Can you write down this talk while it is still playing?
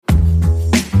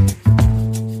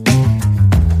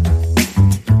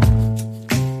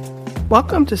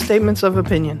Welcome to Statements of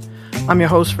Opinion. I'm your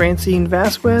host, Francine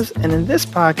Vasquez, and in this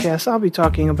podcast, I'll be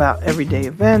talking about everyday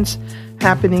events,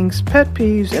 happenings, pet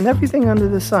peeves, and everything under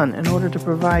the sun in order to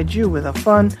provide you with a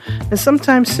fun and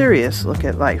sometimes serious look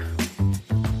at life.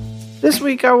 This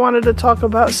week, I wanted to talk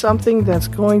about something that's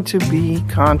going to be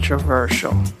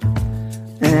controversial,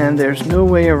 and there's no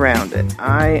way around it.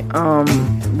 I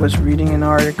was reading an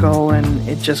article, and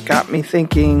it just got me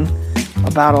thinking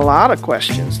about a lot of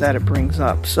questions that it brings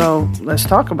up. So let's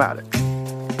talk about it.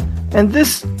 And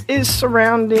this is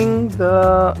surrounding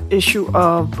the issue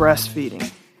of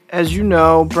breastfeeding. As you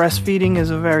know, breastfeeding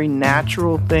is a very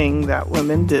natural thing that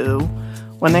women do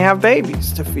when they have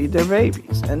babies, to feed their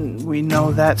babies. And we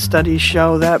know that studies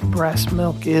show that breast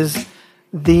milk is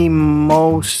the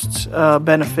most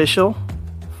beneficial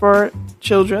for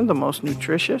children, the most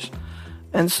nutritious.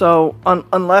 And so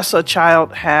unless a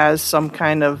child has some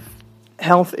kind of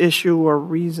health issue or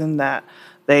reason that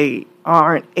they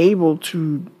aren't able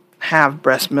to have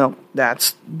breast milk,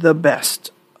 that's the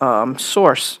best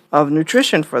source of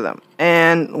nutrition for them.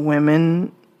 And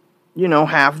women,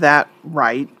 have that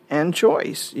right and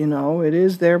choice. It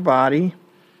is their body,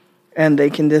 and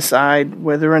they can decide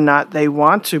whether or not they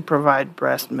want to provide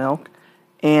breast milk.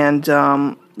 And,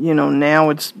 now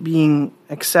it's being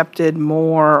accepted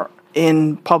more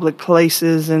in public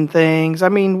places and things. I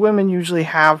mean, women usually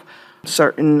have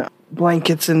certain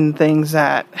blankets and things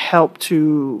that help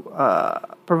to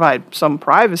provide some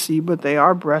privacy, but they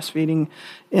are breastfeeding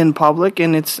in public,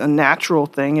 and it's a natural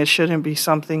thing. It shouldn't be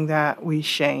something that we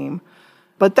shame.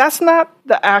 But that's not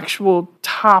the actual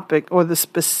topic or the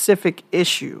specific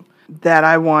issue that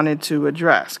I wanted to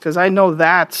address, because I know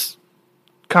that's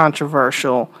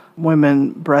controversial,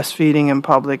 women breastfeeding in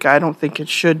public. I don't think it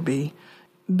should be.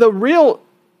 The real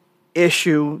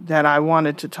issue that I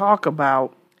wanted to talk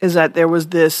about is that there was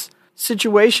this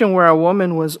situation where a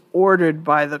woman was ordered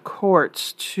by the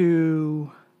courts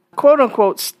to,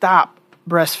 quote-unquote, stop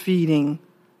breastfeeding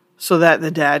so that the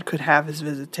dad could have his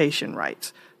visitation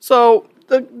rights. So,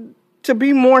 to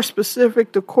be more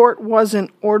specific, the court wasn't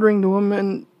ordering the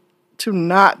woman to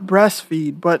not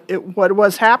breastfeed, but what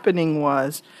was happening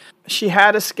was she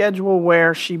had a schedule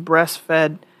where she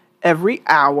breastfed every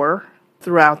hour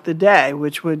throughout the day,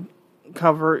 which would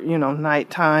cover,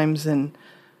 night times. And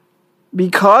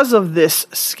because of this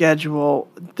schedule,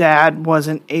 dad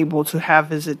wasn't able to have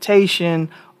visitation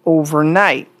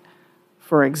overnight,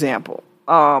 for example.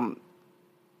 And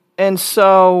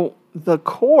so the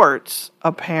courts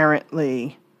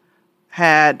apparently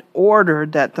had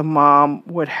ordered that the mom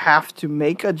would have to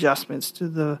make adjustments to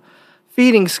the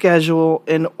feeding schedule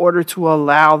in order to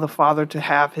allow the father to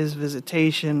have his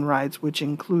visitation rights, which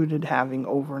included having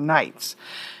overnights.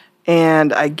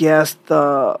 And I guess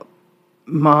the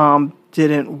mom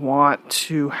didn't want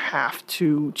to have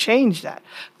to change that.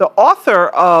 The author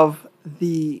of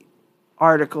the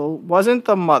article wasn't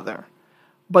the mother,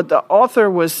 but the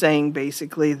author was saying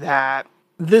basically that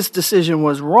this decision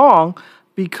was wrong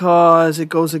because it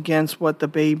goes against what the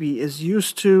baby is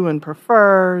used to and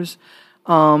prefers,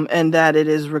 and that it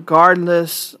is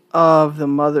regardless of the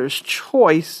mother's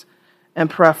choice and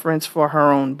preference for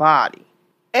her own body.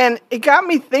 And it got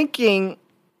me thinking,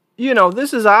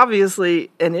 this is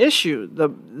obviously an issue.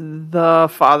 The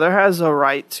father has a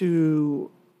right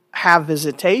to have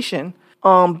visitation,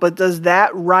 but does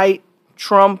that right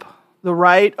trump the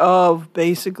right of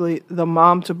basically the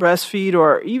mom to breastfeed,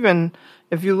 or even,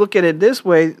 if you look at it this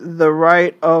way, the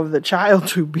right of the child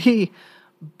to be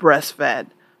breastfed,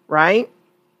 right?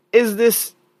 Is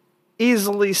this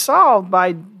easily solved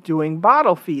by doing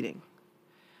bottle feeding?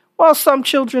 Well, some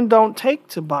children don't take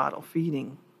to bottle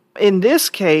feeding. In this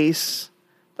case,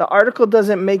 the article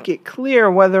doesn't make it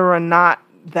clear whether or not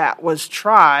that was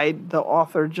tried. The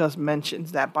author just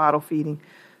mentions that bottle feeding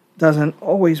doesn't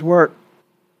always work.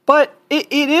 But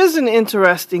it is an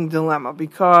interesting dilemma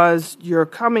because you're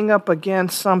coming up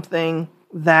against something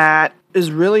that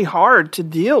is really hard to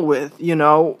deal with.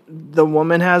 The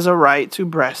woman has a right to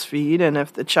breastfeed, and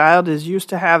if the child is used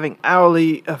to having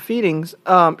hourly feedings,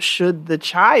 should the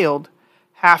child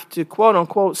have to,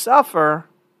 quote-unquote, suffer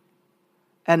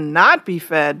and not be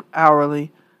fed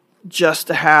hourly just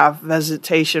to have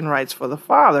visitation rights for the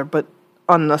father? But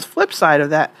on the flip side of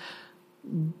that,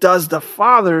 does the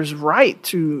father's right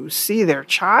to see their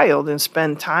child and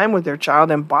spend time with their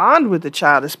child and bond with the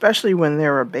child, especially when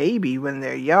they're a baby, when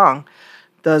they're young,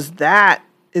 is that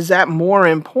more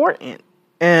important?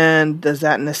 And does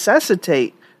that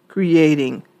necessitate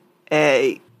creating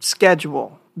a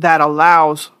schedule that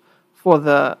allows for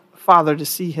the father to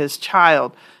see his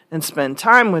child and spend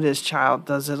time with his child?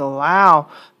 Does it allow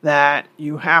that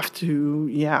you have to,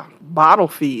 bottle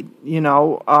feed? She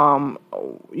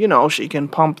can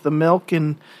pump the milk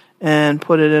and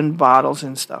put it in bottles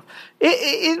and stuff.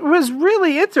 It was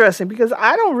really interesting because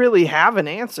I don't really have an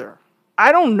answer.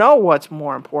 I don't know what's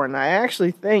more important. I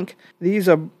actually think these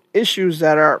are issues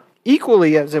that are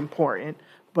equally as important,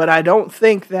 but I don't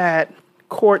think that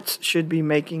courts should be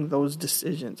making those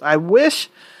decisions. I wish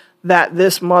that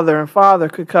this mother and father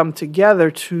could come together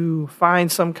to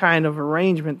find some kind of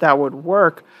arrangement that would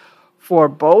work for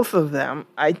both of them.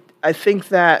 I think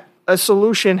that a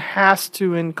solution has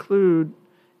to include,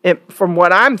 from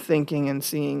what I'm thinking and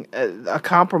seeing, a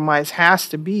compromise has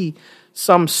to be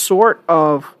some sort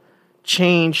of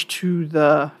change to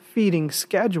the feeding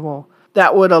schedule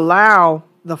that would allow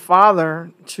the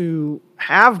father to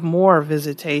have more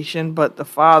visitation, but the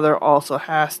father also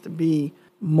has to be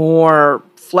more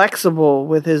flexible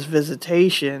with his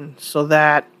visitation so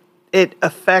that it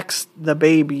affects the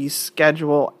baby's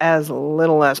schedule as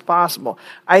little as possible.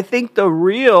 I think the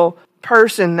real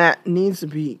person that needs to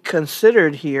be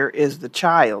considered here is the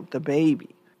child, the baby.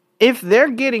 If they're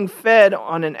getting fed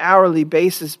on an hourly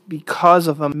basis because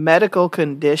of a medical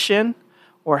condition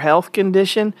or health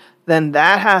condition, then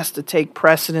that has to take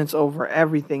precedence over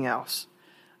everything else.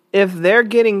 If they're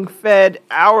getting fed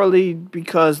hourly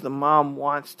because the mom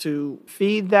wants to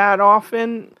feed that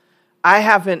often, I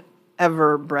haven't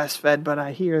ever breastfed, but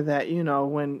I hear that,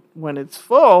 when it's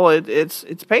full,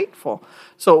 it's painful.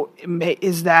 So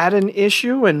is that an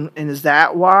issue? And is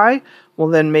that why? Well,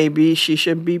 then maybe she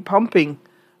should be pumping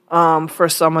for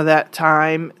some of that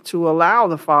time to allow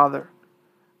the father.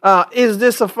 Is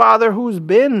this a father who's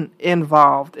been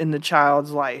involved in the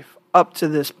child's life up to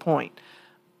this point?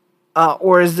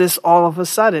 Or is this all of a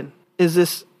sudden? Is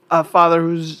this a father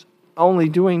who's only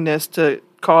doing this to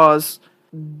cause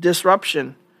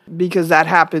disruption? Because that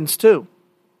happens too.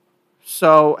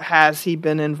 So has he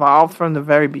been involved from the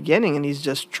very beginning and he's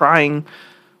just trying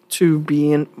to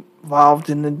be involved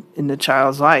in the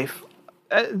child's life?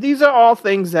 These are all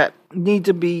things that need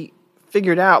to be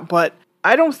figured out, but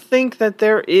I don't think that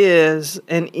there is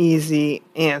an easy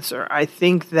answer. I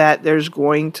think that there's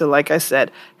going to, like I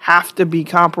said, have to be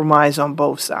compromise on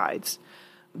both sides.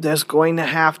 There's going to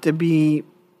have to be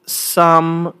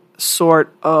some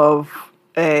sort of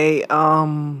a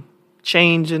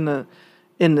change in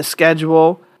the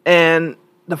schedule, and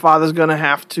the father's going to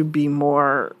have to be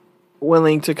more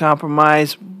willing to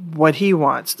compromise what he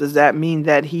wants. Does that mean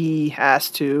that he has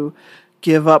to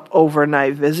give up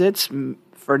overnight visits?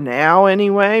 For now,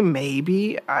 anyway,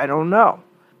 maybe. I don't know.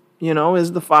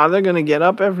 Is the father going to get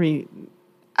up every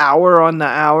hour on the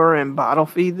hour and bottle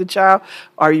feed the child?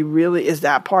 Is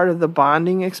that part of the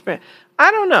bonding experience?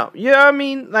 I don't know.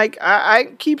 I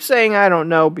keep saying I don't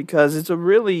know because it's a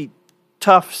really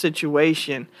tough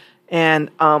situation. And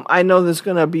I know there's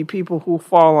going to be people who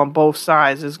fall on both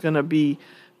sides. There's going to be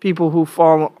people who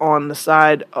fall on the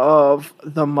side of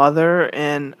the mother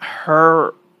and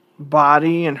her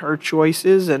body and her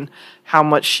choices and how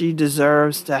much she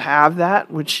deserves to have that,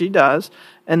 which she does.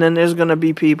 And then there's going to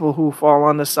be people who fall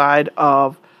on the side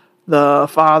of the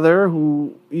father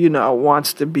who,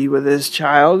 wants to be with his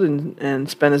child and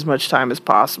spend as much time as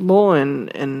possible.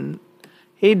 And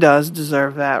he does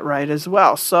deserve that right as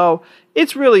well. So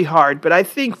it's really hard. But I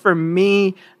think for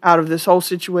me, out of this whole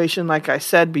situation, like I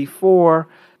said before,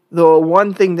 the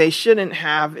one thing they shouldn't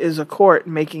have is a court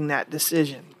making that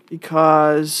decision,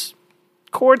 because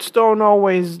courts don't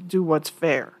always do what's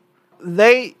fair.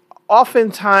 They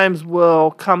oftentimes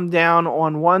will come down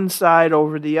on one side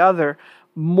over the other,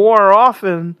 more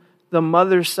often the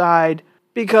mother's side,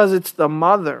 because it's the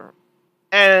mother.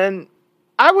 And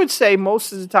I would say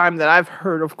most of the time that I've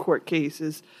heard of court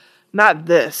cases, not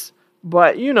this,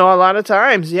 but, a lot of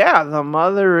times, the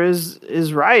mother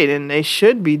is right, and they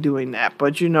should be doing that.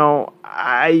 But,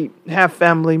 I have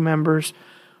family members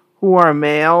who are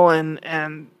male, and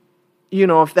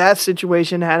if that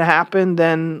situation had happened,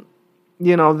 then,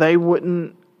 they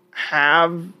wouldn't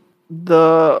have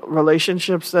the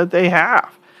relationships that they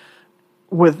have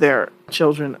with their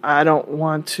children. I don't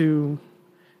want to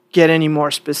get any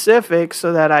more specific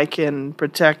so that I can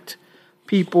protect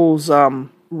people's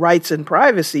rights and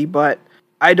privacy, but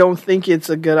I don't think it's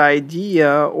a good idea,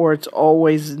 or it's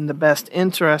always in the best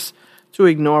interest, to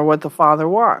ignore what the father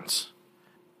wants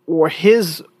or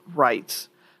his rights.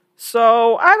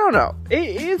 So I don't know.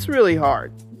 It's really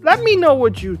hard. Let me know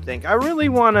what you think. I really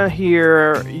want to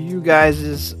hear you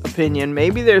guys' opinion.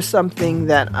 Maybe there's something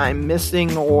that I'm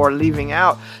missing or leaving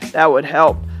out that would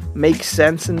help make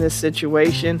sense in this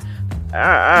situation.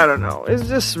 I don't know. It's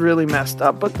just really messed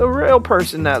up. But the real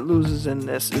person that loses in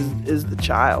this is the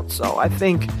child. So I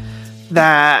think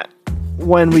that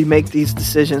when we make these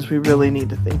decisions, we really need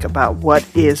to think about what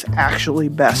is actually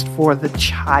best for the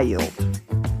child.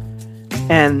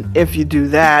 And if you do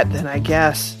that, then I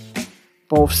guess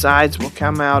both sides will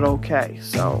come out okay.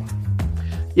 So,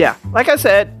 yeah, like I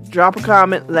said, drop a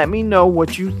comment. Let me know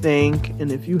what you think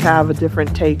and if you have a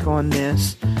different take on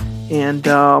this and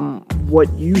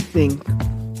what you think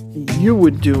you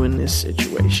would do in this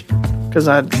situation. Because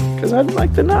I'd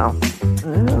like to know.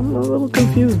 I'm a little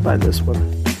confused by this one.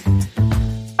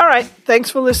 All right, thanks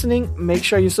for listening. Make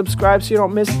sure you subscribe so you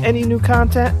don't miss any new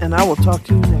content, and I will talk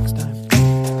to you next time.